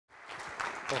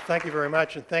Well, thank you very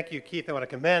much, and thank you, Keith. I want to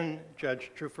commend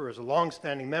Judge Trufer as a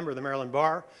long-standing member of the Maryland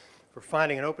Bar for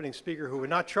finding an opening speaker who would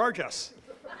not charge us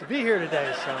to be here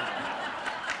today. So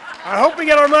I hope we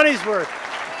get our money's worth.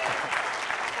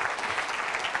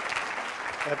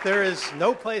 But there is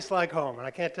no place like home, and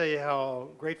I can't tell you how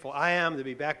grateful I am to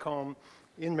be back home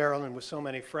in Maryland with so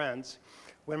many friends.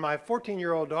 When my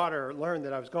 14-year-old daughter learned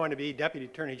that I was going to be Deputy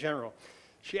Attorney General,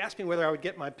 she asked me whether I would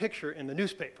get my picture in the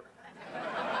newspaper.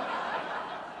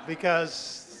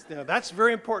 Because that's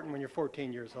very important when you're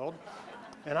 14 years old.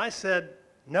 And I said,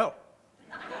 no.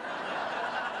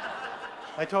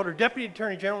 I told her Deputy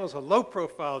Attorney General is a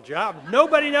low-profile job.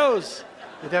 Nobody knows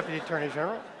the Deputy Attorney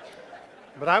General.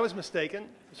 But I was mistaken.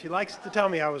 She likes to tell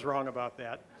me I was wrong about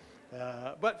that.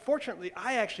 But fortunately,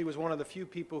 I actually was one of the few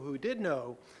people who did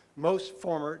know most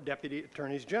former Deputy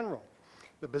Attorneys General.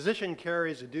 The position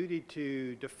carries a duty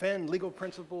to defend legal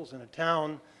principles in a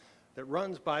town that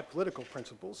runs by political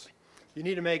principles. You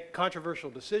need to make controversial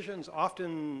decisions,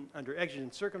 often under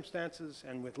exigent circumstances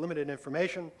and with limited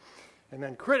information. And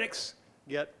then critics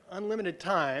get unlimited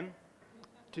time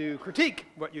to critique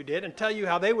what you did and tell you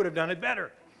how they would have done it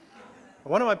better.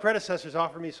 One of my predecessors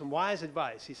offered me some wise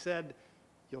advice. He said,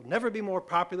 "You'll never be more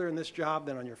popular in this job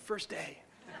than on your first day."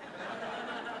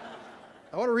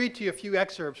 I want to read to you a few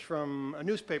excerpts from a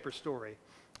newspaper story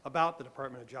about the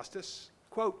Department of Justice.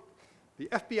 Quote, "The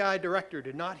FBI director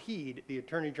did not heed the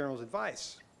Attorney General's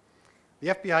advice. The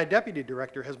FBI deputy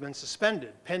director has been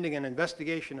suspended pending an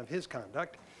investigation of his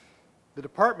conduct. The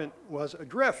department was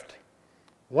adrift.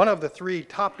 One of the 3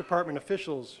 top department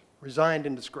officials resigned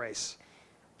in disgrace.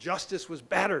 Justice was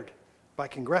battered by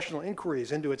congressional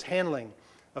inquiries into its handling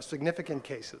of significant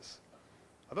cases."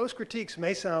 Now, those critiques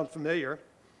may sound familiar,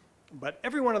 but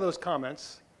every one of those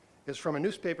comments is from a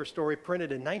newspaper story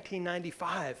printed in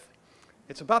 1995.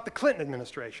 It's about the Clinton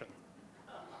administration.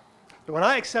 But when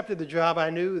I accepted the job, I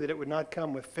knew that it would not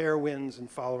come with fair winds and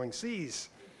following seas.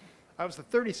 I was the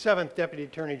 37th Deputy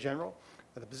Attorney General.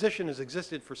 The position has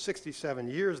existed for 67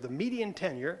 years. The median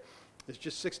tenure is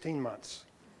just 16 months.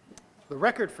 The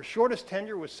record for shortest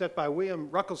tenure was set by William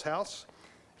Ruckelshaus.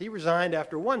 He resigned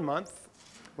after 1 month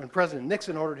when President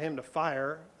Nixon ordered him to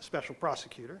fire a special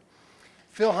prosecutor.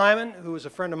 Phil Hyman, who was a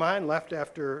friend of mine, left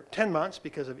after 10 months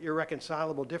because of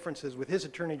irreconcilable differences with his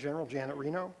Attorney General, Janet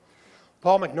Reno.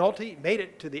 Paul McNulty made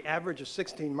it to the average of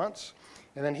 16 months,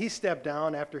 and then he stepped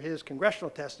down after his congressional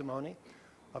testimony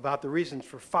about the reasons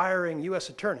for firing U.S.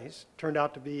 attorneys turned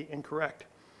out to be incorrect.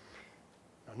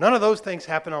 Now, none of those things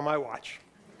happened on my watch.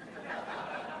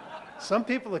 Some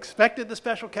people expected the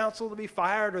special counsel to be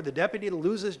fired or the deputy to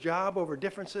lose his job over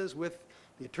differences with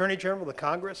the Attorney General, the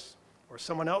Congress, or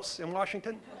someone else in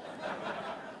Washington.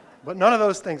 But none of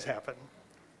those things happened.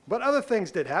 But other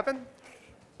things did happen.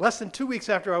 Less than 2 weeks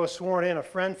after I was sworn in, a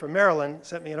friend from Maryland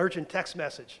sent me an urgent text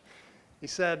message. He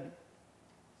said,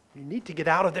 "You need to get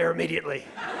out of there immediately."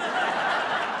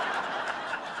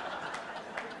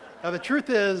 Now, the truth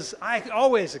is, I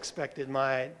always expected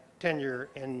my tenure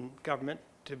in government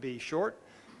to be short.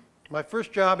 My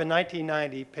first job in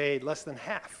 1990 paid less than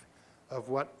half of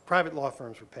what private law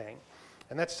firms were paying,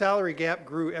 and that salary gap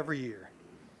grew every year.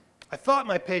 I thought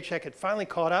my paycheck had finally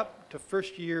caught up to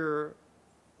first-year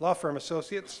law firm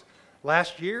associates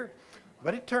last year,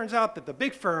 but it turns out that the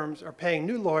big firms are paying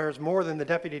new lawyers more than the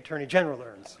Deputy Attorney General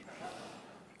earns.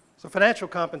 So financial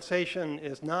compensation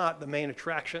is not the main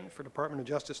attraction for Department of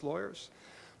Justice lawyers.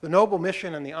 The noble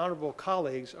mission and the honorable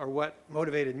colleagues are what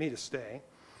motivated me to stay.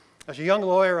 As a young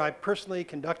lawyer, I personally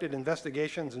conducted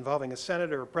investigations involving a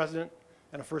senator, a president,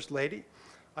 and a first lady.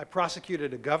 I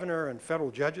prosecuted a governor and federal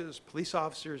judges, police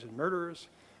officers and murderers,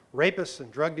 rapists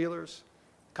and drug dealers,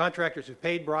 contractors who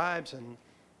paid bribes, and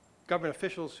government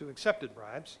officials who accepted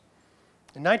bribes.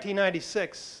 In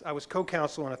 1996, I was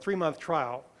co-counsel on a 3-month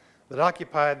trial that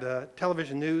occupied the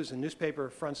television news and newspaper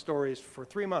front stories for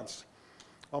 3 months,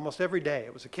 almost every day.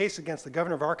 It was a case against the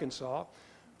governor of Arkansas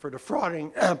for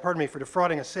defrauding, for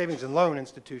defrauding a savings and loan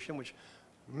institution, which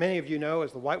many of you know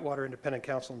as the Whitewater Independent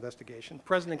Counsel investigation.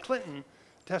 President Clinton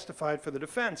testified for the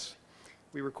defense.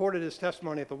 We recorded his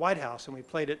testimony at the White House, and we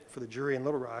played it for the jury in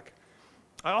Little Rock.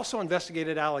 I also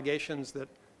investigated allegations that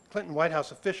Clinton White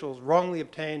House officials wrongly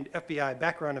obtained FBI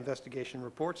background investigation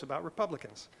reports about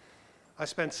Republicans. I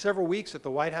spent several weeks at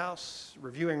the White House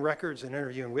reviewing records and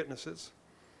interviewing witnesses.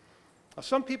 Now,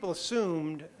 some people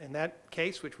assumed in that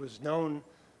case, which was known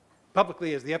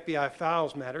publicly as the FBI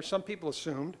Files matter, some people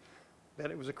assumed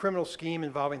that it was a criminal scheme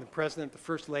involving the president, the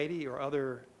first lady, or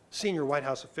other senior White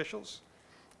House officials.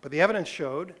 But the evidence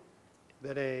showed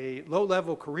that a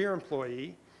low-level career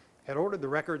employee had ordered the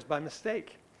records by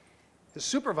mistake. His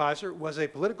supervisor was a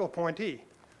political appointee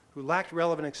who lacked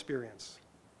relevant experience.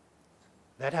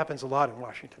 That happens a lot in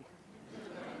Washington.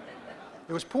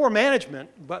 There was poor management,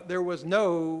 but there was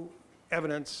no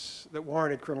evidence that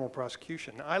warranted criminal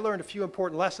prosecution. I learned a few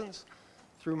important lessons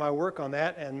through my work on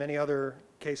that and many other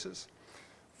cases.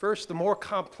 First, the more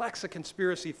complex a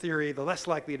conspiracy theory, the less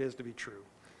likely it is to be true.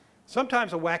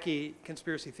 Sometimes a wacky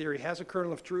conspiracy theory has a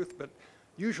kernel of truth, but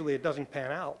usually it doesn't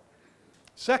pan out.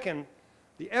 Second,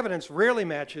 the evidence rarely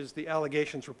matches the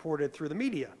allegations reported through the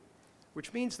media,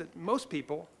 which means that most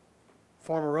people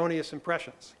form erroneous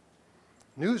impressions.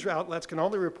 News outlets can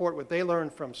only report what they learn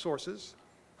from sources,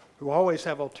 who always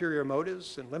have ulterior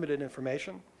motives and limited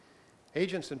information.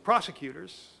 Agents and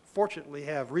prosecutors, fortunately,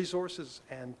 have resources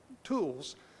and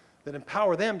tools that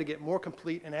empower them to get more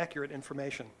complete and accurate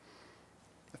information.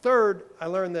 Third, I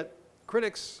learned that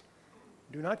critics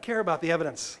do not care about the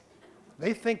evidence.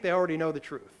 They think they already know the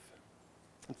truth.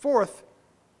 And fourth,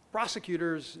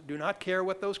 prosecutors do not care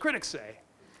what those critics say.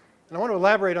 And I want to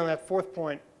elaborate on that fourth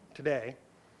point today.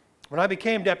 When I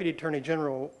became Deputy Attorney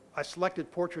General, I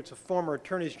selected portraits of former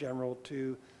attorneys general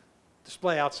to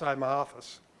display outside my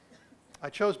office. I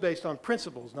chose based on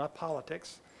principles, not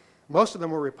politics. Most of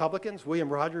them were Republicans, William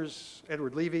Rogers,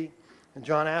 Edward Levy, and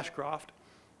John Ashcroft.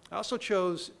 I also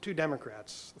chose two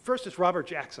Democrats. The first is Robert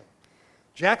Jackson.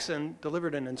 Jackson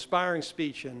delivered an inspiring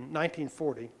speech in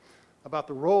 1940 about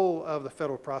the role of the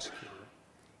federal prosecutor.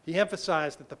 He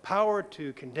emphasized that the power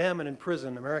to condemn and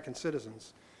imprison American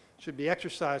citizens should be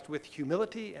exercised with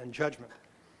humility and judgment.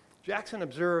 Jackson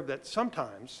observed that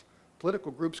sometimes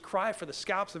political groups cry for the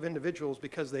scalps of individuals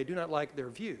because they do not like their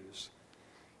views.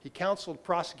 He counseled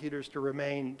prosecutors to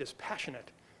remain dispassionate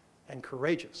and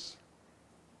courageous.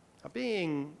 Now,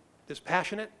 being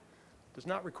dispassionate does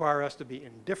not require us to be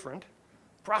indifferent.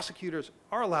 Prosecutors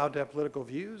are allowed to have political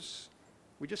views.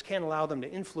 We just can't allow them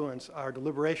to influence our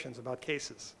deliberations about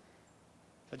cases.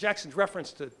 Now, Jackson's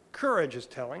reference to courage is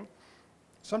telling.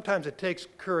 Sometimes it takes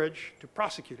courage to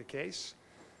prosecute a case,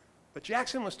 but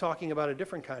Jackson was talking about a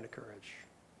different kind of courage,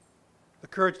 the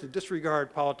courage to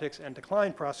disregard politics and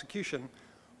decline prosecution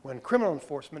when criminal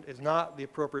enforcement is not the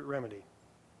appropriate remedy.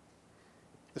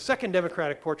 The second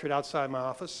Democratic portrait outside my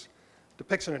office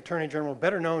depicts an attorney general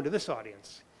better known to this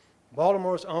audience,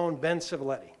 Baltimore's own Ben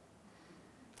Civiletti.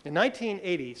 In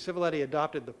 1980, Civiletti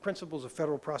adopted the Principles of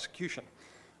Federal Prosecution,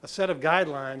 a set of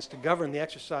guidelines to govern the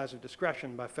exercise of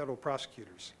discretion by federal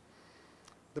prosecutors.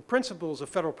 The Principles of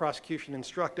Federal Prosecution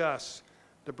instruct us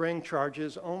to bring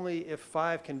charges only if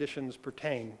 5 conditions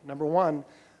pertain. Number 1,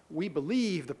 we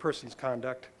believe the person's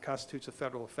conduct constitutes a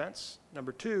federal offense.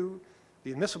 Number 2,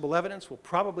 the admissible evidence will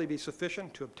probably be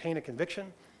sufficient to obtain a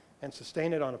conviction and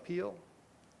sustain it on appeal.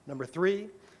 Number 3,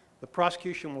 the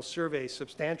prosecution will serve a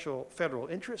substantial federal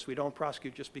interest. We don't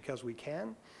prosecute just because we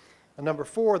can. And number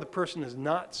 4, the person is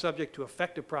not subject to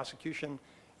effective prosecution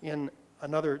in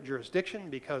another jurisdiction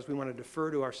because we want to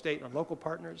defer to our state and local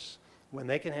partners when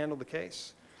they can handle the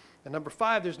case. And number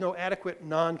 5, there's no adequate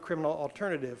non-criminal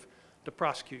alternative to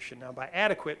prosecution. Now, by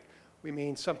adequate, we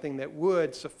mean something that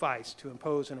would suffice to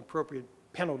impose an appropriate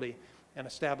penalty and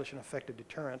establish an effective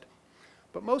deterrent.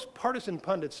 But most partisan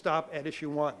pundits stop at issue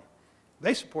 1.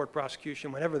 They support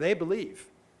prosecution whenever they believe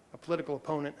a political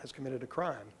opponent has committed a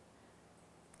crime.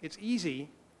 It's easy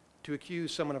to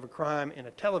accuse someone of a crime in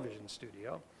a television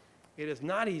studio. It is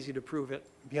not easy to prove it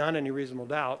beyond any reasonable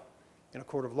doubt in a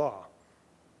court of law.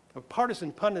 But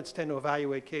partisan pundits tend to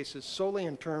evaluate cases solely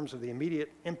in terms of the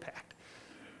immediate impact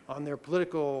on their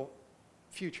political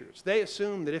futures. They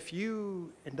assume that if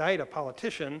you indict a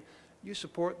politician, you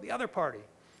support the other party.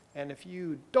 And if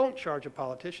you don't charge a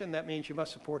politician, that means you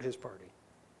must support his party.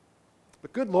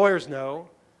 But good lawyers know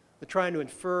that trying to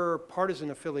infer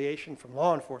partisan affiliation from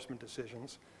law enforcement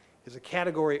decisions is a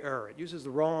category error. It uses the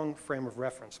wrong frame of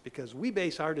reference because we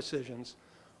base our decisions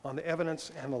on the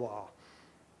evidence and the law.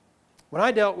 When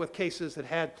I dealt with cases that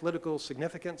had political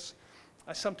significance,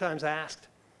 I sometimes asked,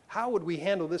 how would we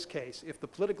handle this case if the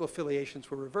political affiliations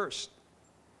were reversed?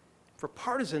 For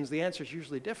partisans, the answer is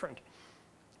usually different,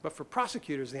 but for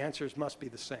prosecutors, the answers must be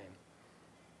the same.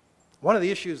 One of the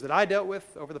issues that I dealt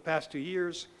with over the past 2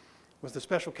 years was the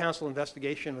special counsel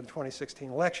investigation of the 2016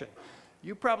 election.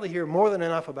 You probably hear more than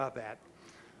enough about that.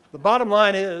 The bottom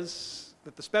line is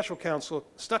that the special counsel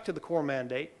stuck to the core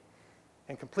mandate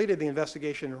and completed the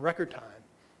investigation in record time.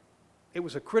 It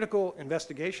was a critical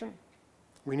investigation.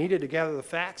 We needed to gather the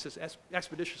facts as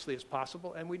expeditiously as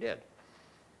possible, and we did.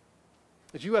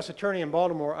 As U.S. Attorney in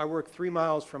Baltimore, I worked 3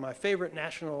 miles from my favorite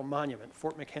national monument,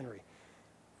 Fort McHenry.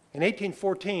 In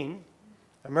 1814,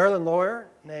 a Maryland lawyer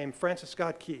named Francis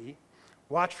Scott Key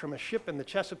watched from a ship in the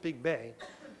Chesapeake Bay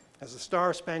as the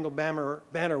Star-Spangled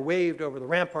Banner waved over the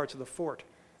ramparts of the fort.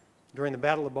 during the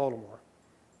Battle of Baltimore.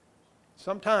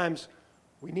 Sometimes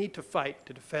we need to fight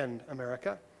to defend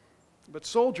America, but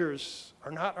soldiers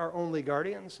are not our only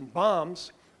guardians, and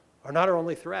bombs are not our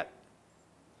only threat.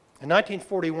 In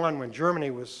 1941, when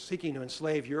Germany was seeking to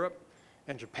enslave Europe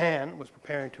and Japan was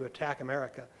preparing to attack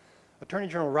America, Attorney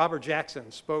General Robert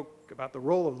Jackson spoke about the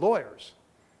role of lawyers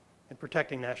in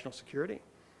protecting national security.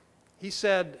 He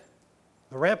said,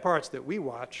 "The ramparts that we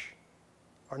watch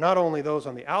are not only those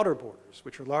on the outer borders,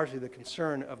 which are largely the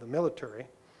concern of the military,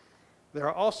 there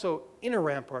are also inner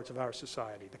ramparts of our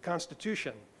society, the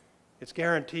Constitution, its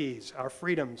guarantees, our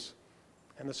freedoms,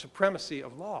 and the supremacy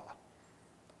of law.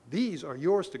 These are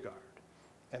yours to guard,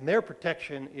 and their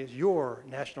protection is your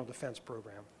national defense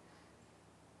program.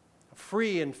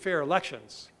 Free and fair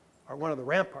elections are one of the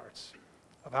ramparts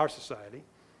of our society,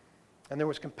 and there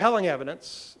was compelling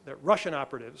evidence that Russian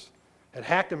operatives had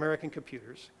hacked American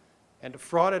computers and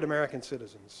defrauded American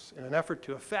citizens in an effort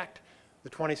to affect the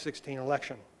 2016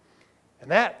 election. And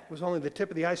that was only the tip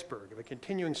of the iceberg of a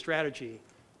continuing strategy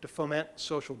to foment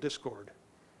social discord.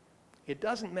 It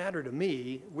doesn't matter to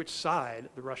me which side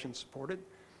the Russians supported.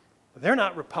 They're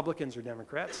not Republicans or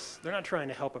Democrats. They're not trying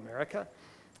to help America.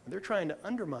 They're trying to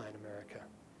undermine America.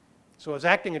 So as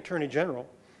acting Attorney General,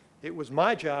 it was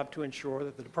my job to ensure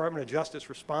that the Department of Justice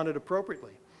responded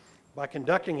appropriately by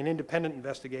conducting an independent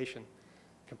investigation,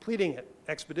 completing it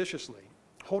expeditiously,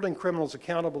 holding criminals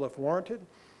accountable if warranted,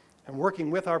 and working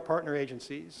with our partner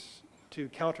agencies to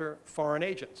counter foreign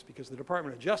agents, because the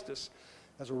Department of Justice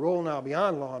has a role now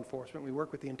beyond law enforcement. We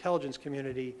work with the intelligence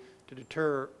community to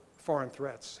deter foreign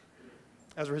threats.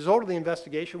 As a result of the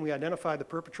investigation, we identified the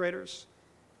perpetrators.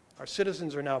 Our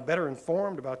citizens are now better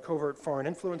informed about covert foreign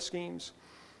influence schemes,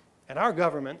 and our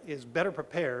government is better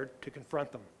prepared to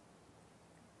confront them.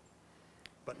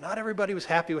 But not everybody was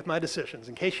happy with my decisions,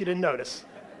 in case you didn't notice.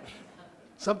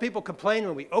 Some people complained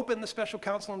when we opened the special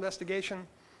counsel investigation.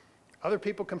 Other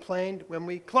people complained when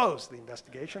we closed the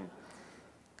investigation.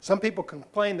 Some people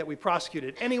complained that we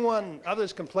prosecuted anyone.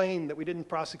 Others complained that we didn't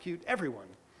prosecute everyone.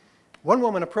 One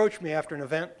woman approached me after an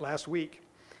event last week.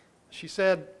 She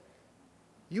said,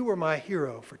 "You were my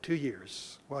hero for 2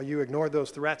 years while you ignored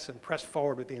those threats and pressed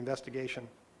forward with the investigation.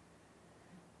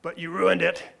 But you ruined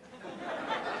it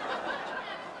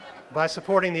by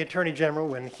supporting the Attorney General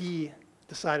when he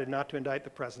decided not to indict the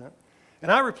president."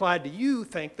 And I replied, "Do you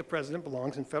think the president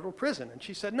belongs in federal prison?" And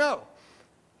she said, "No,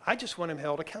 I just want him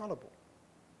held accountable."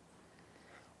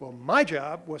 Well, my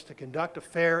job was to conduct a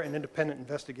fair and independent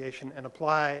investigation and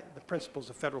apply the principles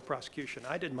of federal prosecution.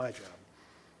 I did my job.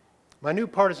 My new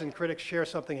partisan critics share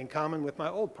something in common with my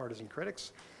old partisan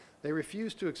critics. They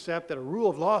refuse to accept that a rule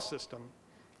of law system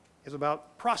is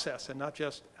about process and not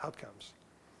just outcomes.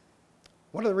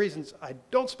 One of the reasons I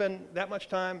don't spend that much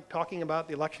time talking about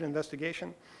the election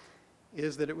investigation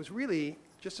is that it was really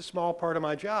just a small part of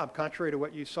my job, contrary to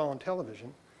what you saw on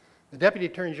television. The Deputy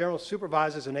Attorney General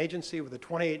supervises an agency with a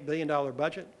 $28 billion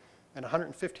budget and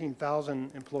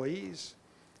 115,000 employees.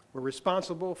 We're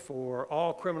responsible for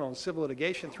all criminal and civil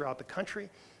litigation throughout the country,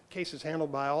 cases handled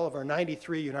by all of our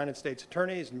 93 United States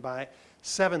attorneys and by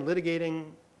 7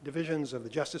 litigating divisions of the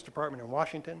Justice Department in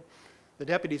Washington. The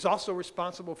deputy is also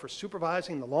responsible for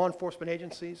supervising the law enforcement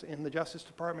agencies in the Justice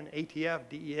Department, ATF,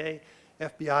 DEA,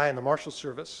 FBI, and the Marshal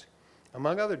Service,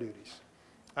 among other duties.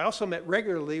 I also met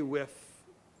regularly with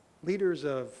leaders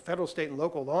of federal, state, and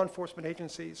local law enforcement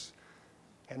agencies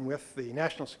and with the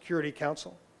National Security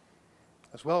Council,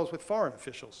 as well as with foreign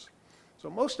officials. So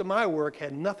most of my work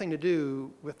had nothing to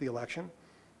do with the election.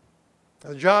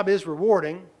 The job is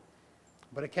rewarding,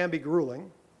 but it can be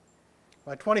grueling.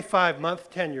 My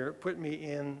 25-month tenure put me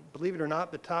in, believe it or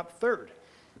not, the top third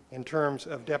in terms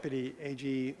of deputy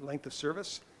AG length of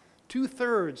service.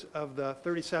 2/3 of the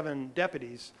 37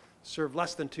 deputies served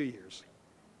less than 2 years.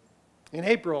 In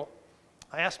April,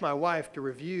 I asked my wife to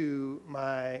review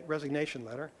my resignation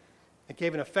letter and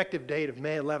gave an effective date of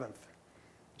May 11th.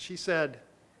 She said,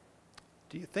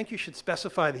 "Do you think you should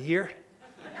specify the year?"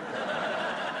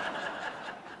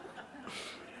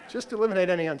 Just to eliminate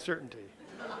any uncertainty.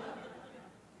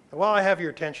 And while I have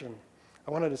your attention,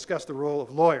 I want to discuss the role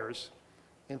of lawyers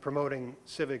in promoting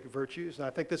civic virtues. And I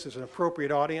think this is an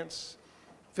appropriate audience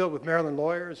filled with Maryland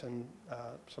lawyers and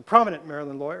some prominent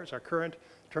Maryland lawyers, our current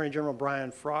Attorney General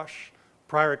Brian Frosch,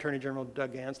 prior Attorney General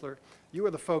Doug Gansler. You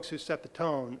are the folks who set the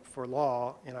tone for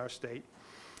law in our state.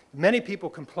 Many people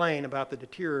complain about the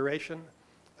deterioration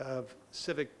of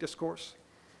civic discourse.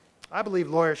 I believe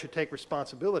lawyers should take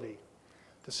responsibility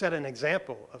to set an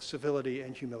example of civility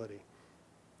and humility.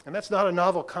 And that's not a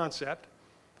novel concept.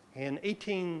 In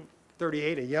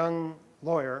 1838, a young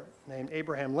lawyer named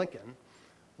Abraham Lincoln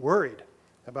worried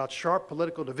about sharp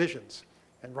political divisions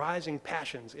and rising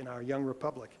passions in our young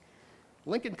republic.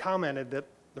 Lincoln commented that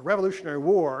the Revolutionary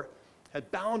War had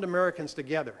bound Americans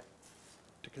together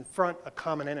to confront a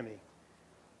common enemy.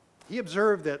 He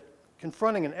observed that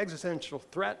confronting an existential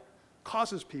threat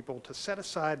causes people to set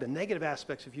aside the negative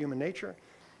aspects of human nature,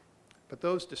 but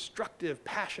those destructive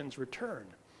passions return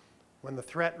when the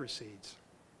threat recedes.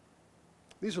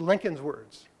 These are Lincoln's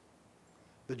words.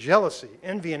 The jealousy,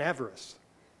 envy, and avarice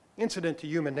incident to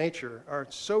human nature are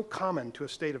so common to a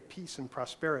state of peace and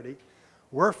prosperity,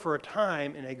 were for a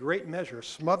time in a great measure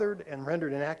smothered and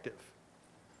rendered inactive.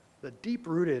 The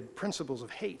deep-rooted principles of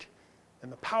hate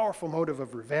and the powerful motive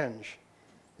of revenge,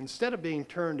 instead of being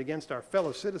turned against our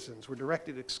fellow citizens, were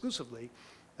directed exclusively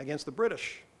against the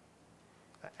British.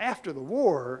 After the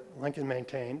war, Lincoln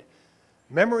maintained,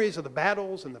 memories of the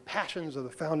battles and the passions of the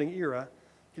founding era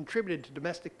contributed to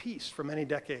domestic peace for many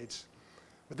decades.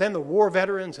 But then the war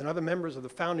veterans and other members of the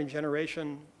founding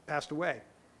generation passed away.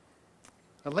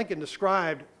 Now, Lincoln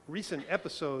described recent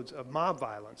episodes of mob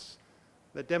violence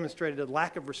that demonstrated a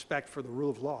lack of respect for the rule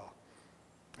of law.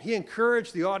 He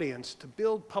encouraged the audience to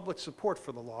build public support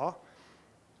for the law,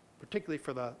 particularly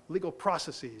for the legal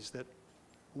processes that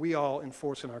we all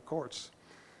enforce in our courts.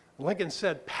 Lincoln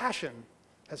said, passion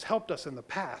has helped us in the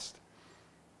past.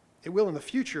 It will in the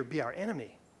future be our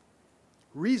enemy.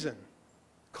 Reason,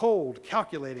 cold,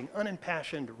 calculating,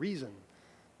 unimpassioned reason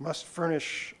must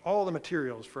furnish all the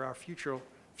materials for our future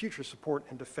support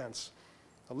and defense.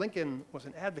 Lincoln was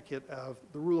an advocate of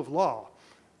the rule of law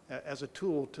as a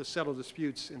tool to settle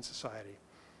disputes in society.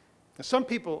 Now, some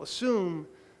people assume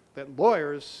that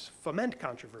lawyers foment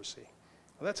controversy.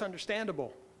 Well, that's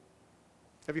understandable.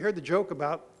 Have you heard the joke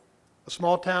about a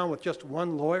small town with just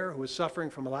one lawyer who was suffering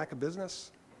from a lack of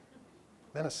business?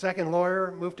 Then a second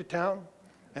lawyer moved to town,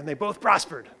 and they both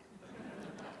prospered.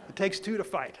 It takes two to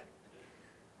fight.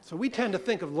 So we tend to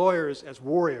think of lawyers as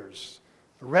warriors.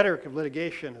 The rhetoric of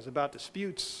litigation is about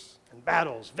disputes and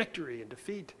battles, victory and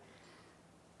defeat.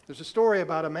 There's a story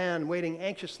about a man waiting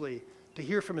anxiously to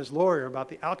hear from his lawyer about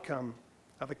the outcome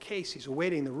of a case. He's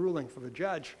awaiting the ruling from the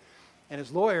judge, and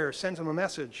his lawyer sends him a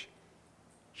message,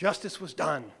 "Justice was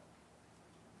done."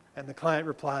 And the client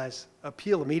replies,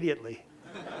 "Appeal immediately."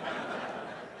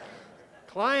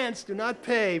 Clients do not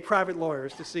pay private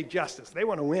lawyers to seek justice. They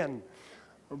want to win.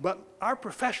 But our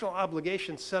professional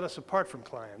obligations set us apart from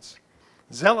clients.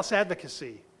 Zealous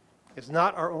advocacy is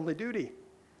not our only duty.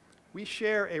 We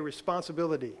share a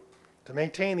responsibility to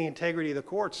maintain the integrity of the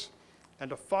courts and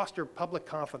to foster public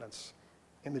confidence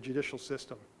in the judicial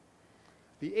system.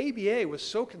 The ABA was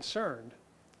so concerned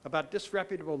about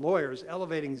disreputable lawyers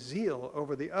elevating zeal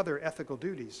over the other ethical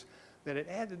duties that it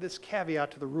added this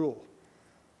caveat to the rule.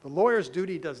 The lawyer's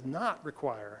duty does not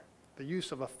require the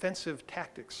use of offensive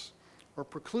tactics or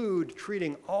preclude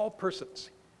treating all persons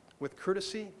with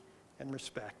courtesy and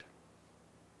respect.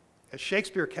 As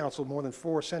Shakespeare counseled more than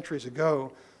 4 centuries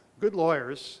ago, good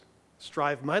lawyers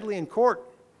strive mightily in court,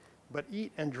 but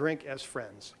eat and drink as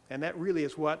friends. And that really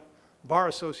is what bar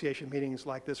association meetings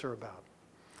like this are about.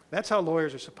 That's how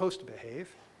lawyers are supposed to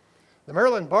behave. The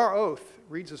Maryland Bar Oath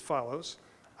reads as follows: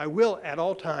 I will at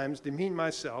all times demean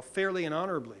myself fairly and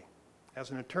honorably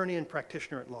as an attorney and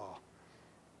practitioner at law.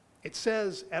 It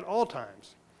says at all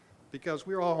times because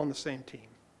we're all on the same team.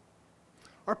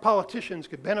 Our politicians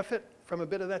could benefit from a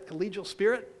bit of that collegial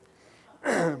spirit,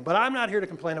 but I'm not here to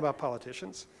complain about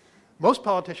politicians. Most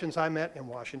politicians I met in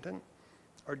Washington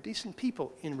are decent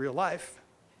people in real life.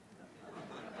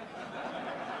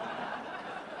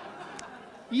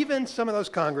 Even some of those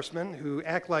congressmen who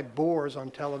act like bores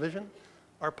on television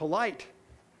are polite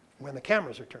when the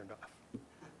cameras are turned off.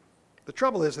 The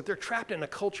trouble is that they're trapped in a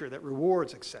culture that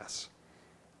rewards excess.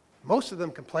 Most of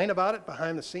them complain about it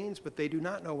behind the scenes, but they do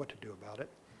not know what to do about it.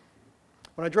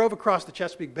 When I drove across the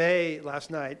Chesapeake Bay last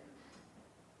night,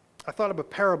 I thought of a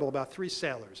parable about 3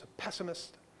 sailors, a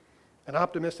pessimist, an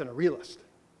optimist, and a realist.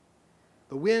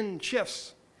 The wind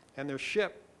shifts, and their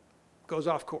ship goes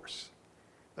off course.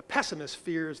 The pessimist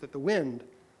fears that the wind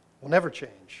will never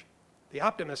change. The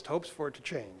optimist hopes for it to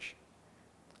change.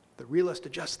 The realist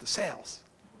adjusts the sails.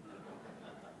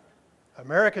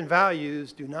 American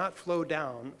values do not flow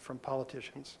down from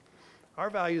politicians. Our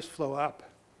values flow up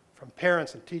from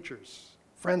parents and teachers,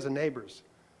 friends and neighbors,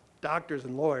 doctors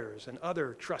and lawyers, and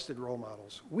other trusted role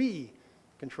models. We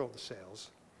control the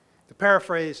sails. To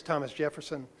paraphrase Thomas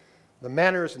Jefferson, the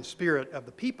manners and spirit of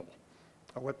the people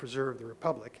are what preserve the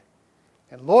republic.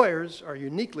 And lawyers are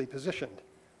uniquely positioned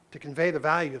to convey the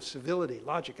value of civility,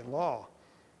 logic, and law.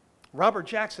 Robert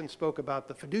Jackson spoke about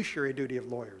the fiduciary duty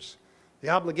of lawyers, the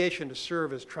obligation to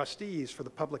serve as trustees for the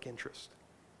public interest.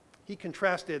 He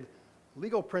contrasted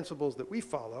legal principles that we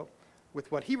follow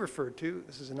with what he referred to,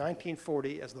 this is in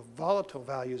 1940, as the volatile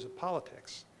values of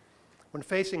politics. When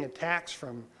facing attacks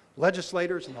from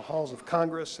legislators in the halls of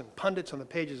Congress and pundits on the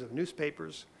pages of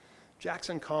newspapers,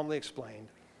 Jackson calmly explained,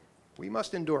 "We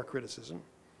must endure criticism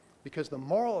because the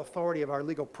moral authority of our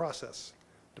legal process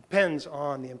depends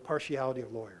on the impartiality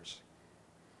of lawyers."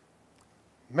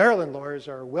 Maryland lawyers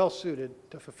are well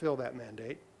suited to fulfill that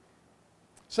mandate.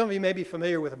 Some of you may be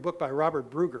familiar with a book by Robert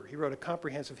Bruger. He wrote a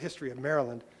comprehensive history of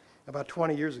Maryland about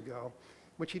 20 years ago,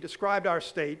 in which he described our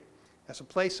state as a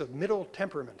place of middle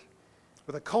temperament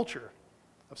with a culture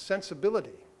of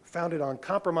sensibility founded on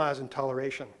compromise and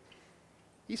toleration.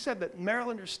 He said that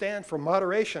Marylanders stand for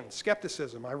moderation,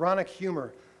 skepticism, ironic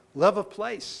humor, love of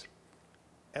place,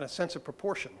 and a sense of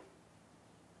proportion.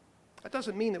 That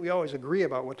doesn't mean that we always agree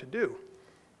about what to do.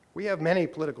 We have many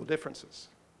political differences.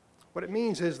 What it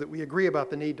means is that we agree about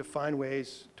the need to find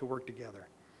ways to work together.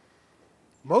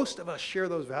 Most of us share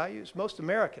those values. Most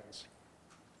Americans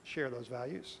share those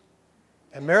values.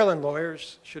 And Maryland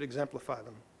lawyers should exemplify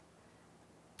them.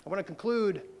 I want to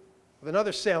conclude with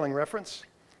another sailing reference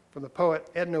from the poet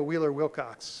Edna Wheeler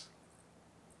Wilcox.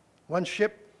 One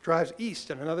ship drives east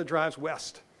and another drives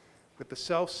west with the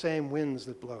self-same winds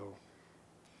that blow.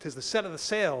 'Tis the set of the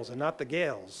sails and not the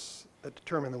gales that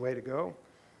determine the way to go.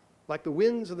 Like the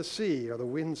winds of the sea or the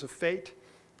winds of fate,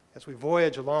 as we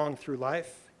voyage along through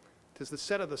life, 'tis the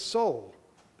set of the soul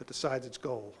that decides its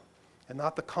goal, and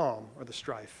not the calm or the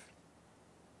strife.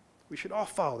 We should all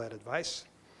follow that advice.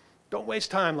 Don't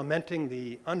waste time lamenting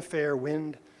the unfair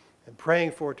wind and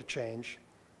praying for it to change.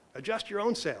 Adjust your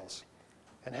own sails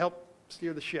and help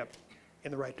steer the ship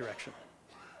in the right direction.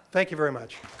 Thank you very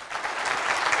much.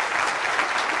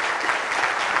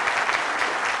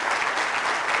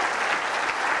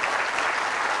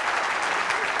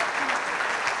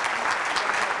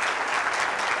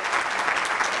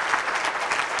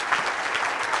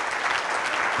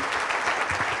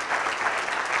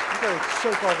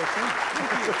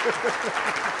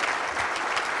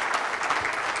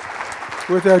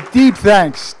 With a deep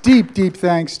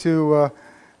thanks to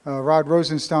Rod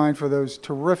Rosenstein for those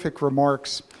terrific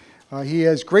remarks. He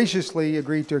has graciously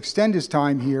agreed to extend his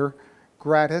time here,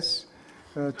 gratis,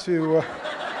 to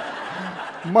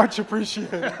much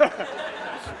appreciated,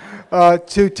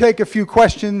 to take a few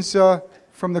questions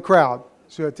from the crowd.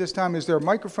 So at this time, is there a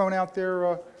microphone out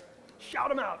there? Shout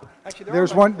them out. Actually,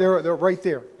 there's one. They're right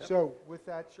there. Yep. So with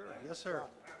that, sure. Yes, sir.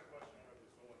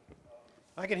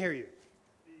 I can hear you.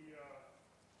 The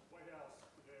White House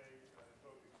today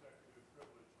invoked executive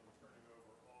privilege on turning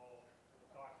over all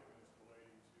documents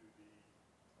relating to the issue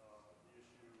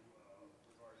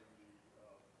regarding the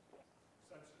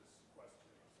census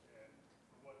questions. And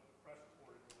from what the press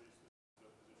reported, at least,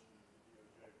 this is the position the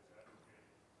DOJ was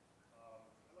advocating.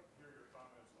 I'd like to hear your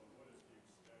comments on what is the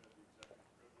extent of the executive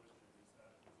privilege, and is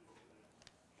that a position that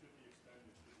should be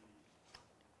extended to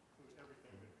include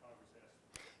everything that Congress has?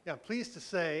 Yeah, I'm pleased to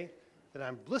say that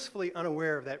I'm blissfully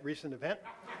unaware of that recent event.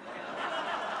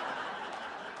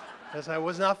 As I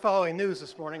was not following news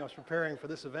this morning, I was preparing for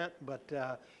this event,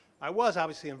 but I was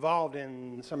obviously involved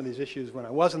in some of these issues when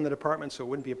I was in the department, so it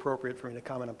wouldn't be appropriate for me to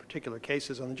comment on particular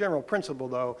cases. On the general principle,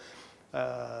 though,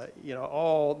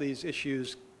 all these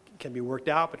issues can be worked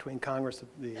out between Congress,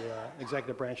 the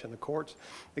executive branch, and the courts.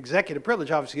 Executive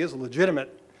privilege obviously is a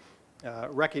legitimate,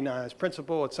 recognized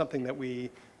principle. It's something that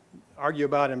we argue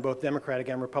about in both Democratic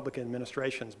and Republican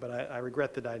administrations, but I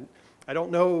regret that I don't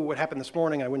know what happened this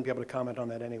morning. I wouldn't be able to comment on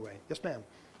that anyway. Yes, ma'am.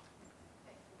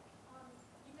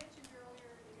 You mentioned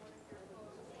earlier you wanted your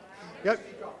clothes loud.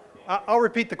 Yep. I'll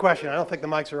repeat the question. I don't think the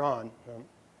mics are on.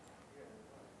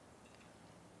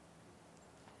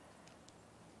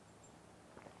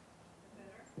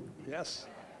 Yes.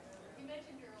 You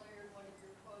mentioned earlier in one of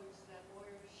your quotes that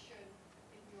lawyers should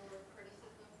endure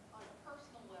criticism on a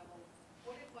personal level.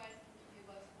 What advice can you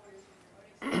give us lawyers from your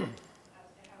own experience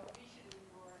as to how we should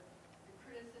endure the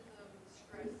criticism,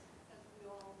 stress, as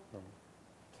we all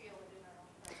feel it in our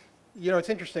own practice? You know, it's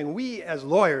interesting. We as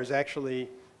lawyers actually,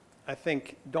 I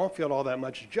think, don't feel all that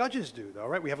much. Judges do,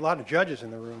 though, right? We have a lot of judges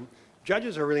in the room.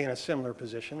 Judges are really in a similar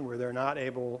position where they're not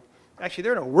able. Actually,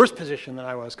 they're in a worse position than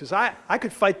I was, because I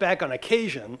could fight back on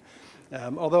occasion.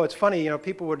 Although it's funny,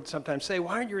 people would sometimes say,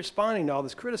 why aren't you responding to all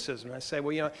this criticism? And I say,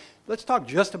 well, let's talk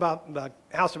just about the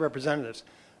House of Representatives.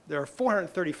 There are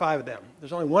 435 of them.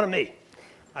 There's only one of me.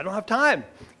 I don't have time,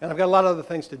 and I've got a lot of other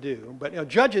things to do. But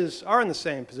judges are in the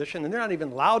same position, and they're not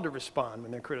even allowed to respond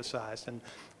when they're criticized. And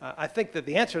I think that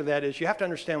the answer to that is you have to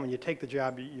understand when you take the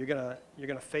job, you're gonna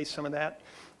face some of that,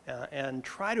 and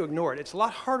try to ignore it. It's a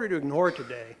lot harder to ignore it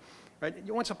today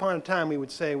right? Once upon a time, we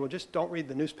would say, well, just don't read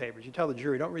the newspapers. You tell the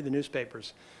jury, don't read the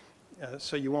newspapers,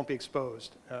 so you won't be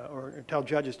exposed, or tell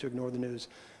judges to ignore the news.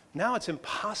 Now it's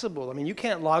impossible. I mean, you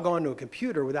can't log on to a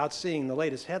computer without seeing the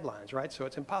latest headlines, right? So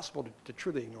it's impossible to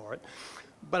truly ignore it.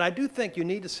 But I do think you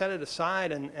need to set it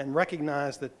aside and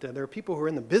recognize that there are people who are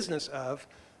in the business of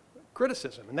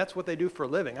criticism, and that's what they do for a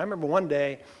living. I remember one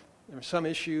day there was some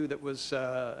issue that was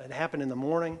had happened in the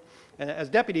morning, and as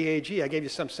deputy AG, I gave you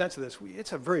some sense of this.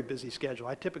 It's a very busy schedule.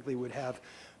 I typically would have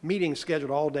meetings scheduled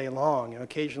all day long.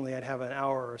 Occasionally I'd have an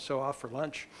hour or so off for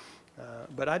lunch,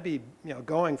 but I'd be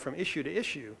going from issue to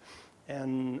issue.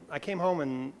 And I came home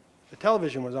and the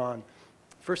television was on.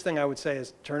 First thing I would say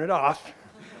is turn it off.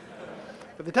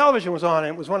 But the television was on,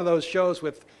 and it was one of those shows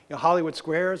with Hollywood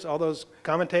Squares, all those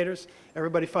commentators,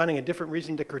 everybody finding a different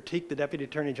reason to critique the Deputy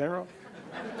Attorney General.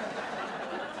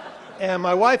 And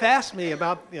my wife asked me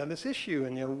about this issue,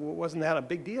 and wasn't that a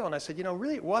big deal? And I said,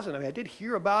 really it wasn't. I mean, I did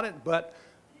hear about it, but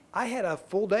I had a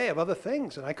full day of other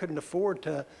things, and I couldn't afford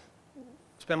to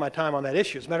spend my time on that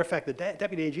issue. As a matter of fact, the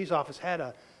Deputy AG's office had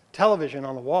a television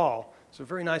on the wall. It's a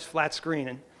very nice flat screen,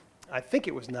 and I think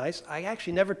it was nice. I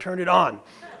actually never turned it on.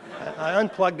 I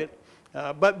unplugged it.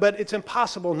 But it's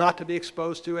impossible not to be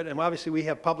exposed to it, and obviously we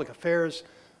have public affairs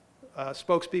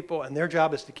spokespeople, and their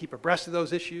job is to keep abreast of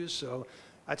those issues. So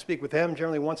I'd speak with them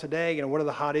generally once a day. What are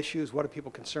the hot issues? What are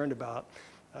people concerned about?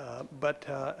 But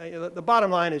the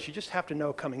bottom line is you just have to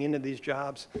know coming into these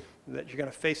jobs that you're going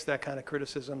to face that kind of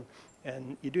criticism,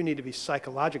 and you do need to be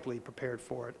psychologically prepared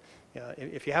for it.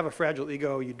 If you have a fragile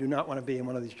ego, you do not want to be in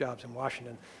one of these jobs in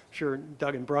Washington. I'm sure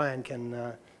Doug and Brian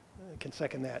can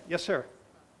second that. Yes, sir.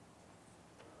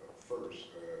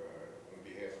 First, on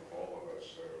behalf of all of us,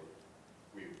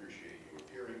 we appreciate you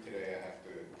appearing today. I have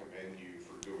to commend you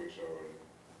for doing so in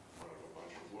front of a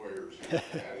bunch of lawyers who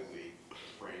adequately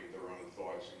framed their own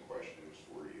thoughts and questions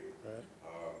for you. Right.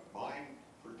 Mine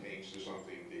pertains to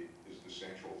something that is the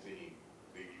central theme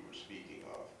that you were speaking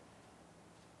of,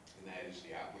 and that is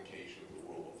the application of the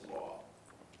rule of law.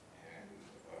 And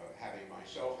having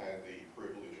myself had the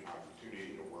privilege and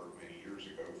opportunity to work many years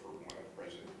ago for one of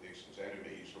President Nixon's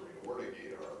enemies during the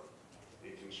Watergate era,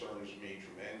 it concerns me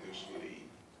tremendously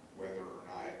whether or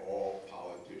not all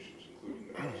politicians, including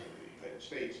the President of the United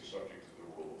States, are subject to the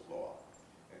rule of law.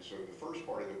 And so the first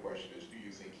part of the question is, do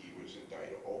you think he was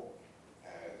indictable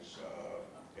as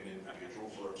an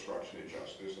individual for obstruction of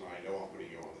justice? And I know I'm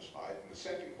putting you on the spot. And the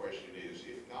second question is,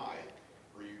 if not,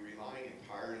 are you relying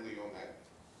entirely on that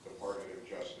Department of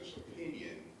Justice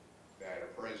opinion that a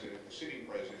sitting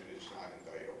president is not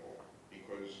indictable?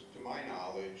 Because to my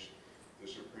knowledge, the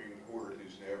Supreme Court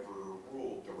has never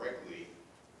ruled directly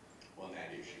on that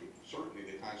issue. Certainly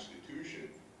the Constitution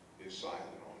is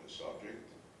silent on the subject,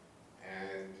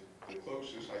 and the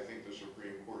closest I think the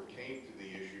Supreme Court came to the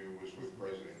issue was with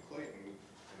President Clinton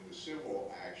in the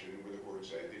civil action, where the court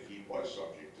said that he was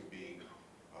subject to being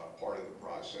part of the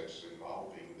process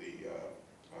involving the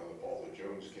Paula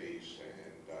Jones case and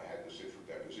had to sit for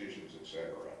depositions,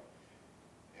 etc.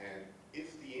 And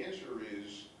if the answer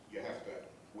is you have to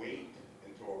wait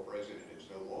until a president is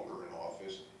no longer in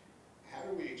office, how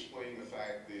do we explain the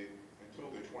fact that until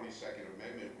the 22nd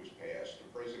Amendment was passed, the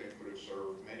president could have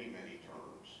served many, many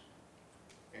terms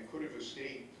and could have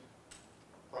escaped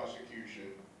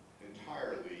prosecution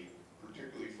entirely,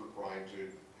 particularly for crimes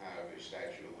that have a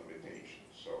statute of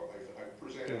limitations? So I've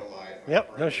presented a lot.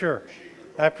 Yep, no, sure.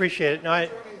 I appreciate it. Now,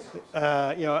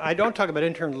 I don't talk about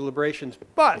internal deliberations,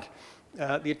 but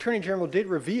the Attorney General did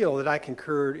reveal that I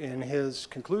concurred in his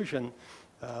conclusion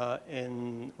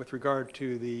with regard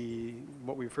to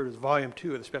what we refer to as Volume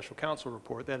 2 of the Special Counsel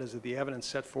Report. That is, that the evidence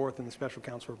set forth in the Special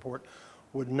Counsel Report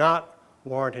would not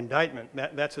warrant indictment.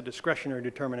 That's a discretionary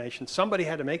determination. Somebody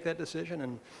had to make that decision,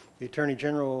 and the Attorney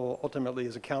General ultimately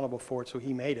is accountable for it, so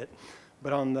he made it.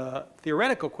 But on the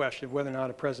theoretical question of whether or not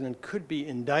a president could be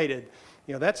indicted,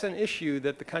 that's an issue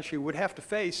that the country would have to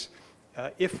face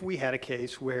if we had a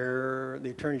case where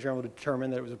the Attorney General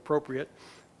determined that it was appropriate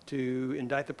to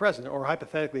indict the president, or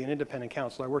hypothetically an independent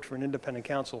counsel. I worked for an independent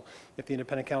counsel if the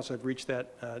independent counsel had reached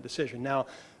that decision. Now,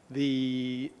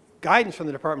 the guidance from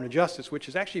the Department of Justice, which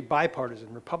is actually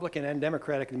bipartisan, Republican and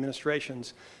Democratic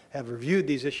administrations have reviewed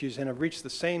these issues and have reached the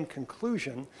same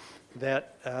conclusion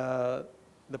that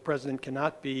the president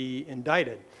cannot be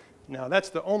indicted. Now, that's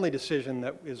the only decision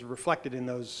that is reflected in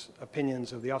those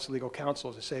opinions of the Office of Legal Counsel,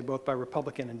 as I say, both by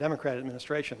Republican and Democrat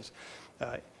administrations.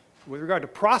 With regard to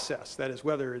process, that is,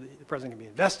 whether the president can be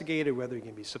investigated, whether he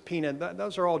can be subpoenaed,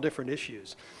 those are all different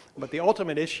issues. But the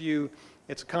ultimate issue,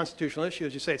 it's a constitutional issue.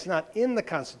 As you say, it's not in the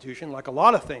Constitution, like a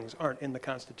lot of things aren't in the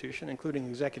Constitution, including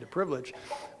executive privilege.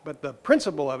 But the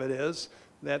principle of it is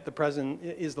that the president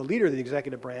is the leader of the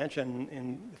executive branch, and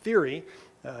in theory,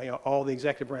 all the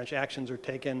executive branch actions are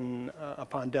taken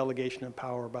upon delegation of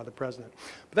power by the president.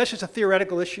 But that's just a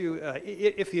theoretical issue.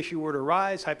 If the issue were to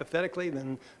arise, hypothetically,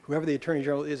 then whoever the Attorney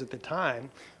General is at the time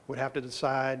would have to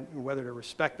decide whether to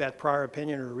respect that prior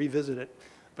opinion or revisit it.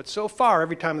 But so far,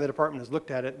 every time the department has looked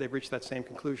at it, they've reached that same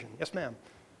conclusion. Yes, ma'am.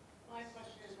 My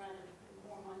question is rather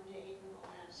more mundane than the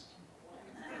last one.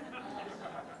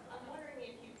 I'm wondering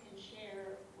if you can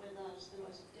share with us the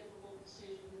most difficult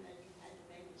decision that you had to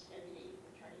make as Deputy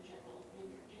Attorney General in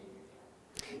your tenure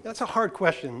there. That's a hard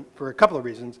question for a couple of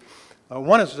reasons.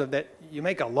 One is that you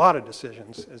make a lot of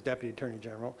decisions as Deputy Attorney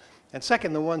General. And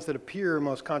second, the ones that appear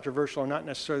most controversial are not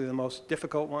necessarily the most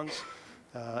difficult ones.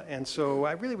 And so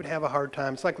I really would have a hard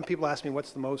time. It's like when people ask me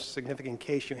what's the most significant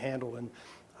case you handled, and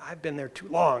I've been there too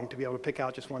long to be able to pick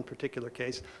out just one particular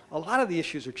case. A lot of the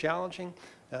issues are challenging,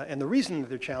 and the reason that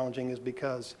they're challenging is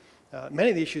because many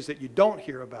of the issues that you don't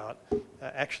hear about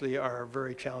actually are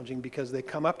very challenging because they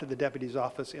come up to the deputy's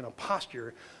office in a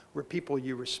posture where people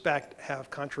you respect have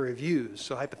contrary views.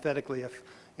 So hypothetically, if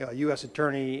a U.S.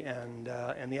 attorney and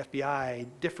the FBI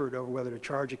differed over whether to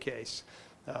charge a case,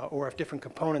 or if different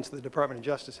components of the Department of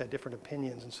Justice had different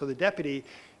opinions. And so the deputy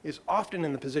is often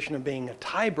in the position of being a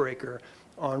tiebreaker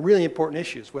on really important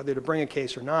issues, whether to bring a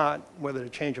case or not, whether to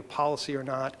change a policy or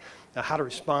not, how to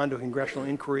respond to a congressional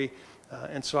inquiry.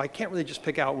 And so I can't really just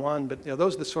pick out one, but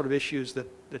those are the sort of issues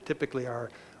that typically are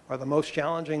the most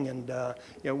challenging. And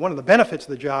one of the benefits of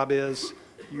the job is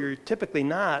you're typically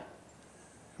not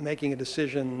making a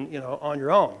decision on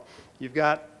your own. You've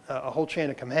got a whole chain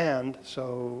of command,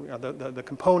 so the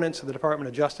components of the Department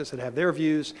of Justice that have their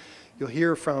views. You'll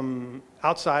hear from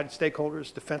outside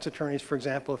stakeholders, defense attorneys, for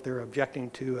example, if they're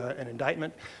objecting to an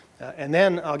indictment. And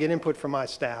then I'll get input from my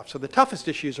staff. So the toughest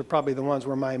issues are probably the ones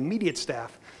where my immediate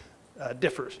staff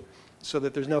differs, so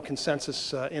that there's no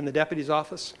consensus in the deputy's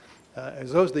office.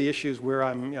 As those are the issues where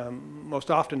I'm most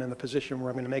often in the position where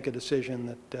I'm going to make a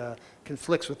decision that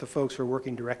conflicts with the folks who are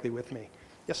working directly with me.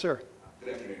 Yes, sir.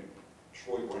 Good afternoon.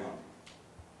 Troy Brown.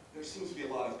 There seems to be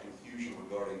a lot of confusion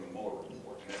regarding the Mueller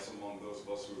report, and that's among those of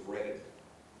us who have read it.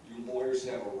 Do lawyers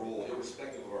have a role,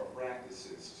 irrespective of our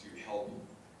practices, to help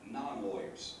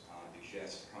non-lawyers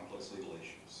digest complex legal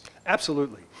issues?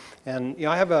 Absolutely. And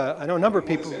I know a number of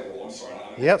people. What is that role? I'm sorry.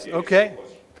 Yes, okay.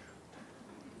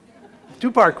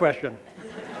 Two-part question.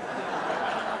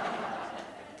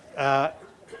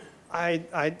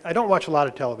 I don't watch a lot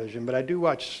of television, but I do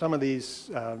watch some of these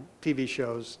TV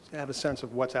shows to have a sense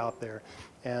of what's out there.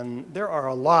 And there are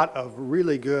a lot of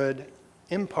really good,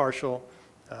 impartial,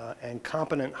 and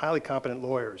competent, highly competent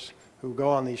lawyers who go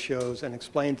on these shows and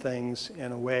explain things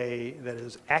in a way that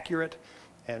is accurate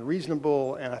and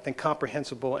reasonable and I think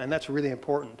comprehensible, and that's really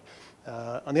important.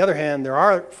 On the other hand, there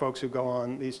are folks who go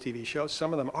on these TV shows.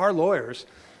 Some of them are lawyers,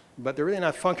 but they're really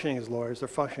not functioning as lawyers. They're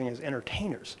functioning as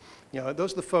entertainers.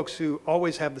 Those are the folks who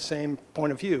always have the same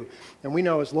point of view. And we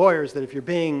know as lawyers that if you're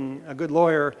being a good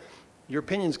lawyer, your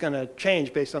opinion's going to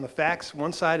change based on the facts.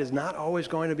 One side is not always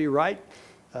going to be right.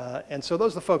 And so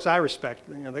those are the folks I respect,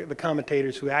 the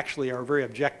commentators who actually are very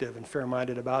objective and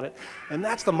fair-minded about it. And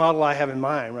that's the model I have in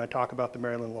mind when I talk about the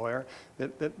Maryland lawyer,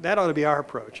 that ought to be our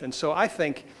approach. And so I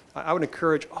think I would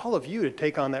encourage all of you to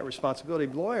take on that responsibility.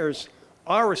 Lawyers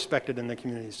are respected in the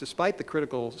communities, despite the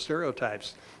critical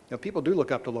stereotypes. People do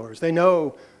look up to lawyers. They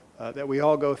know that we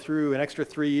all go through an extra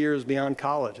 3 years beyond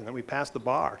college and that we pass the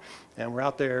bar and we're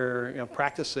out there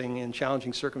practicing in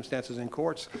challenging circumstances in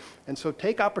courts. And so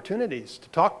take opportunities to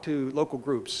talk to local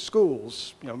groups,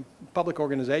 schools, public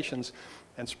organizations,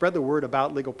 and spread the word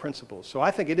about legal principles. So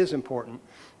I think it is important.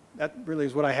 That really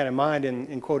is what I had in mind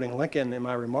in quoting Lincoln in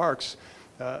my remarks.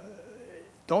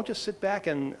 Don't just sit back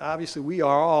and obviously we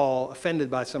are all offended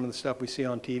by some of the stuff we see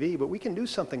on TV, but we can do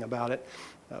something about it.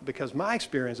 Because my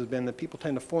experience has been that people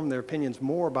tend to form their opinions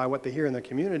more by what they hear in their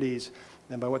communities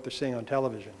than by what they're seeing on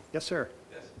television. Yes, sir.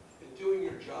 Yes. In doing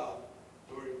your job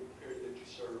during the period that you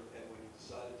served and when you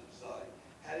decided to resign,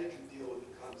 how did you deal with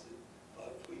the constant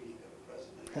tweeting of the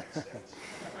President of the United States?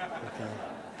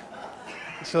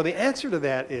 Okay. So the answer to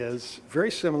that is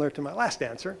very similar to my last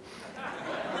answer.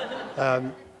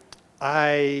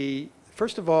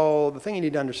 First of all, the thing you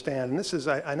need to understand, and this is,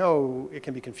 I know it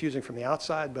can be confusing from the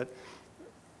outside, but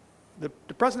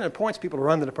the President appoints people to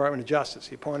run the Department of Justice.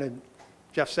 He appointed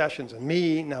Jeff Sessions and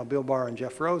me, now Bill Barr and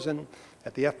Jeff Rosen.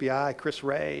 At the FBI, Chris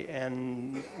Wray,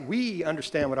 and we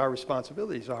understand what our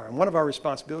responsibilities are. And one of our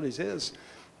responsibilities is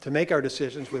to make our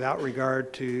decisions without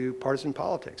regard to partisan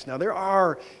politics. Now, there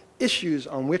are issues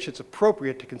on which it's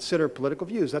appropriate to consider political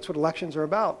views. That's what elections are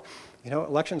about. You know,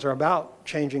 elections are about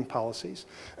changing policies,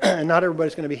 and not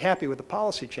everybody's going to be happy with the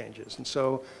policy changes. And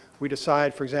so we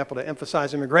decide, for example, to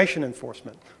emphasize immigration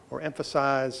enforcement, or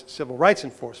emphasize civil rights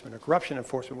enforcement, or corruption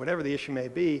enforcement, whatever the issue may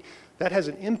be. That has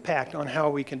an impact on how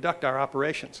we conduct our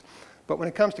operations. But when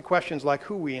it comes to questions like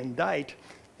who we indict,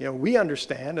 you know, we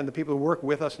understand, and the people who work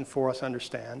with us and for us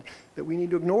understand, that we need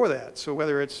to ignore that. So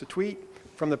whether it's a tweet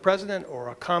from the president, or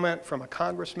a comment from a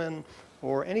congressman,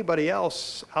 or anybody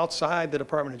else outside the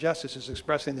Department of Justice is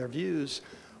expressing their views,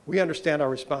 we understand our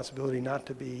responsibility not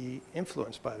to be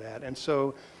influenced by that. And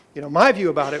so, you know, my view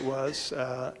about it was,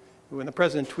 when the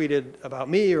president tweeted about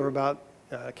me or about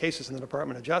cases in the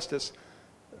Department of Justice,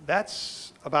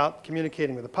 that's about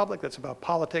communicating with the public, that's about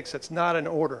politics, that's not an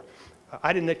order.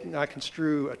 I did not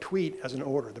construe a tweet as an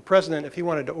order. The president, if he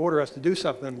wanted to order us to do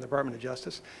something in the Department of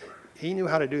Justice, he knew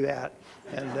how to do that.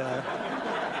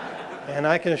 And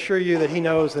I can assure you that he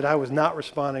knows that I was not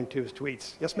responding to his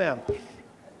tweets. Yes, ma'am. Rod,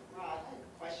 I have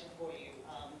a question for you.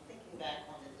 Thinking back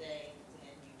on the day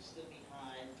when you stood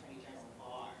behind Attorney General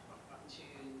Barr to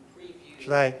preview...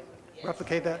 Should I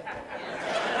replicate that?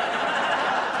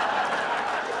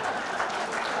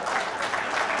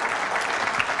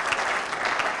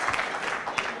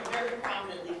 You were very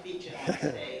prominently featured on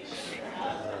stage.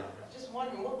 Just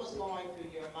wondering what was going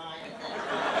through your mind at that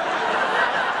time.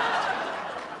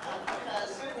 Because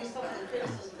certainly some of the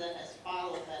criticism that has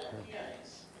followed that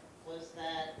appearance was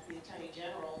that the Attorney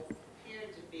General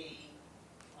appeared to be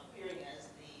appearing as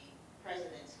the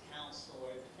President's counsel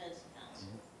or defense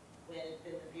counsel, when it's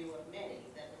been the view of many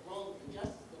that the role of the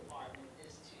Justice Department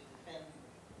is to defend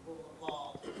the rule of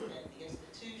law, to defend the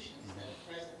institutions that the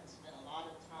President spent a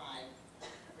lot of time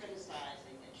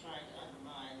criticizing and trying to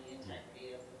undermine the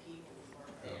integrity of the people who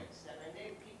work there, etc. And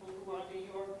they're people who are under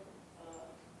your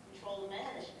control and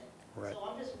management. Right. So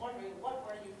I'm just wondering, what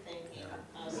were you thinking?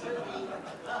 Certainly,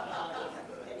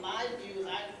 in my view, as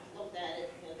I looked at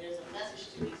it, you know, there's a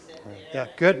message to be sent there. Yeah,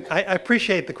 good. I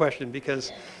appreciate the question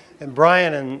because, and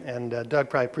Brian and Doug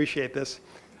probably appreciate this.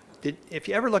 If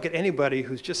you ever look at anybody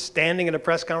who's just standing at a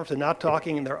press conference and not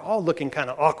talking, and they're all looking kind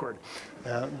of awkward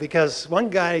because one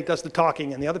guy does the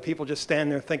talking and the other people just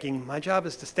stand there thinking, my job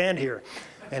is to stand here.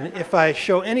 And if I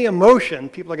show any emotion,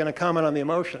 people are going to comment on the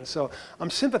emotion. So I'm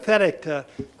sympathetic to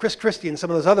Chris Christie and some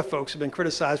of those other folks who have been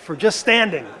criticized for just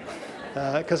standing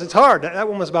because it's hard. That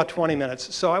one was about 20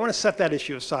 minutes. So I want to set that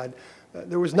issue aside.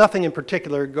 There was nothing in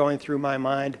particular going through my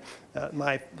mind.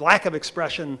 My lack of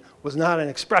expression was not an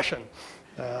expression.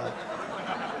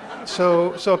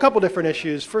 So a couple different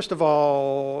issues. First of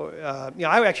all, you know,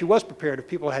 I actually was prepared. If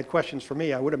people had questions for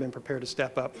me, I would have been prepared to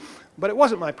step up. But it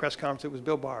wasn't my press conference, it was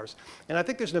Bill Barr's. And I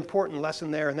think there's an important lesson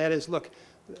there, and that is, look,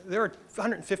 there are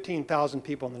 115,000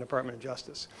 people in the Department of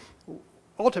Justice.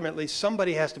 Ultimately,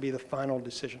 somebody has to be the final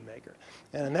decision maker.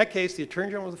 And in that case, the Attorney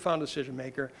General was the final decision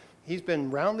maker. He's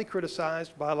been roundly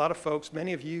criticized by a lot of folks.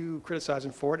 Many of you criticize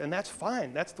him for it, and that's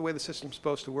fine. That's the way the system's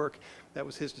supposed to work. That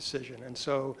was his decision. And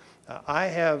so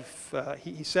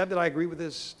he said that I agree with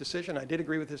his decision. I did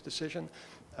agree with his decision.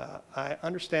 I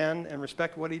understand and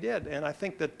respect what he did. And I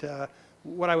think that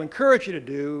what I would encourage you to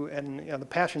do, and you know, the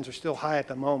passions are still high at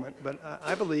the moment, but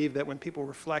I believe that when people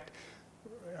reflect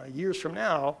years from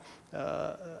now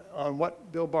on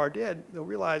what Bill Barr did, they'll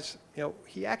realize, you know,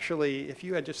 he actually, if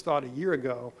you had just thought a year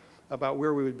ago about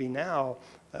where we would be now,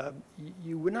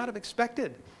 you would not have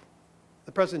expected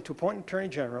the president to appoint an attorney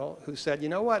general who said, you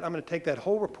know what, I'm going to take that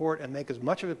whole report and make as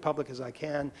much of it public as I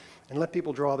can and let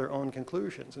people draw their own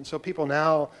conclusions. And so people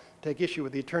now take issue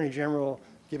with the attorney general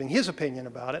giving his opinion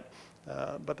about it.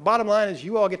 But the bottom line is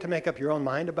you all get to make up your own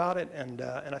mind about it. And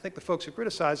I think the folks who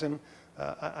criticize him,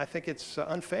 I think it's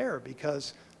unfair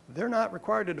because they're not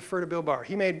required to defer to Bill Barr.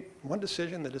 He made one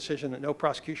decision, the decision that no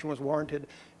prosecution was warranted,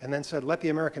 and then said, let the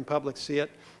American public see it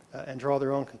and draw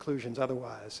their own conclusions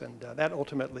otherwise. And that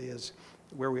ultimately is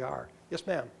where we are. Yes,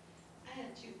 ma'am. I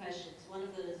have two questions. One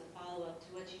of them is a follow-up to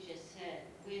what you just said.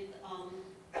 With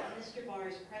Mr.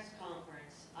 Barr's press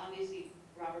conference, obviously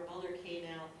Robert Mueller came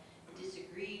out and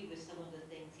disagreed with some of the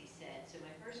things he said. So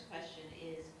my first question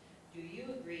is, do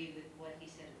you agree with what he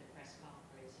said at the press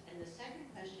conference? And the second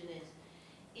question is,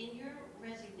 in your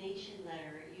resignation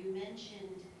letter, you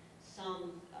mentioned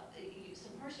some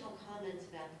personal comments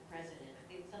about the president. I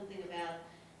think something about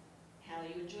how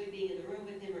you enjoyed being in the room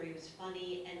with him, or he was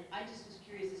funny, and I just was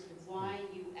curious as to why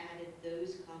you added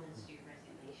those comments to your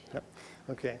resignation. Yep.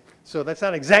 Okay, so that's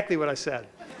not exactly what I said.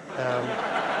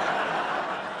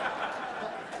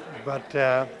 But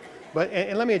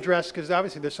let me address, because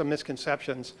obviously there's some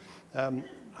misconceptions.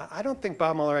 I don't think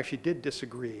Bob Mueller actually did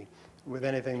disagree with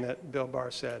anything that Bill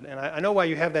Barr said. And I know why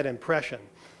you have that impression,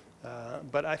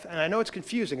 and I know it's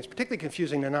confusing. It's particularly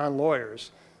confusing to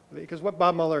non-lawyers, because what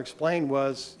Bob Mueller explained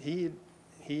was he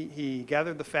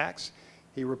gathered the facts,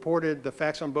 he reported the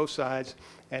facts on both sides,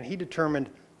 and he determined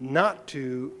not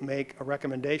to make a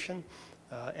recommendation.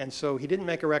 And so he didn't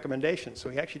make a recommendation. So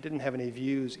he actually didn't have any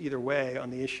views either way on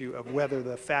the issue of whether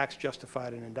the facts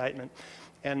justified an indictment.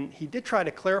 And he did try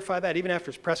to clarify that. Even after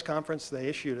his press conference, they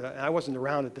issued, I wasn't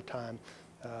around at the time,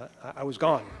 I was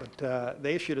gone, but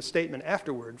they issued a statement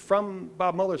afterward from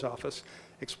Bob Mueller's office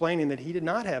explaining that he did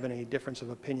not have any difference of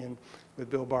opinion with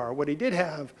Bill Barr. What he did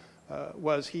have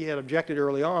was he had objected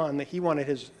early on that he wanted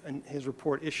his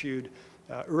report issued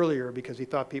earlier because he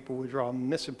thought people would draw a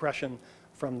misimpression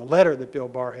from the letter that Bill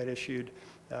Barr had issued,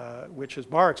 which, as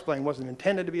Barr explained, wasn't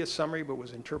intended to be a summary, but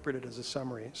was interpreted as a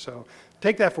summary. So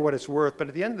take that for what it's worth. But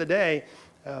at the end of the day,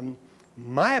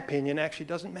 my opinion actually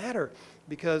doesn't matter,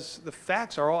 because the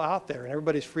facts are all out there, and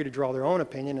everybody's free to draw their own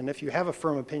opinion. And if you have a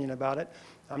firm opinion about it,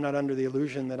 I'm not under the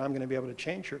illusion that I'm going to be able to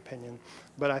change your opinion.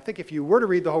 But I think if you were to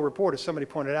read the whole report, as somebody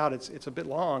pointed out, it's a bit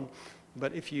long.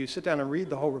 But if you sit down and read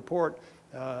the whole report,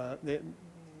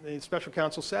 the special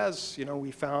counsel says, you know, we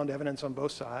found evidence on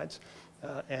both sides,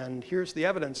 and here's the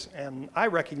evidence. And I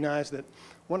recognize that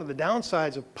one of the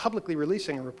downsides of publicly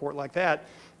releasing a report like that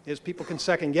is people can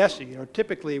second guess you. You know,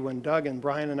 typically when Doug and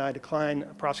Brian and I decline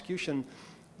a prosecution,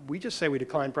 we just say we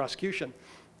decline prosecution.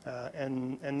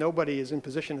 And nobody is in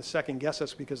position to second guess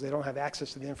us because they don't have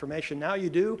access to the information. Now you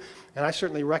do, and I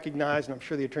certainly recognize, and I'm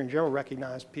sure the Attorney General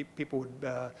recognized, people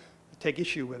would take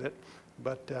issue with it.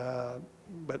 But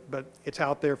it's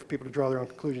out there for people to draw their own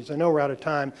conclusions. I know we're out of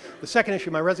time. The second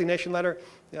issue, my resignation letter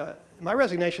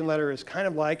is kind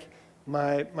of like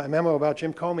my memo about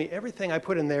Jim Comey. Everything I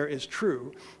put in there is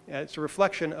true. It's a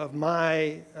reflection of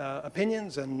my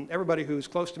opinions, and everybody who's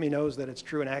close to me knows that it's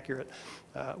true and accurate.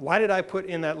 Why did I put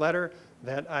in that letter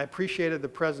that I appreciated the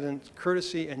President's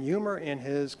courtesy and humor in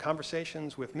his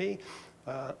conversations with me?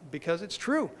 Because it's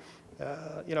true.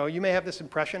 You know, you may have this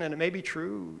impression, and it may be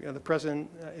true. You know, the President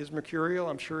is mercurial.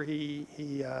 I'm sure you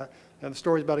know, the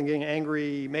stories about him getting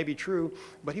angry may be true,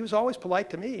 but he was always polite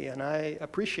to me, and I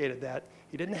appreciated that.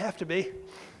 He didn't have to be,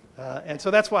 and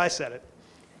so that's why I said it.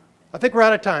 I think we're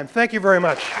out of time. Thank you very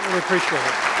much. Really appreciate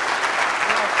it.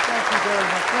 Well, thank you very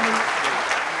much.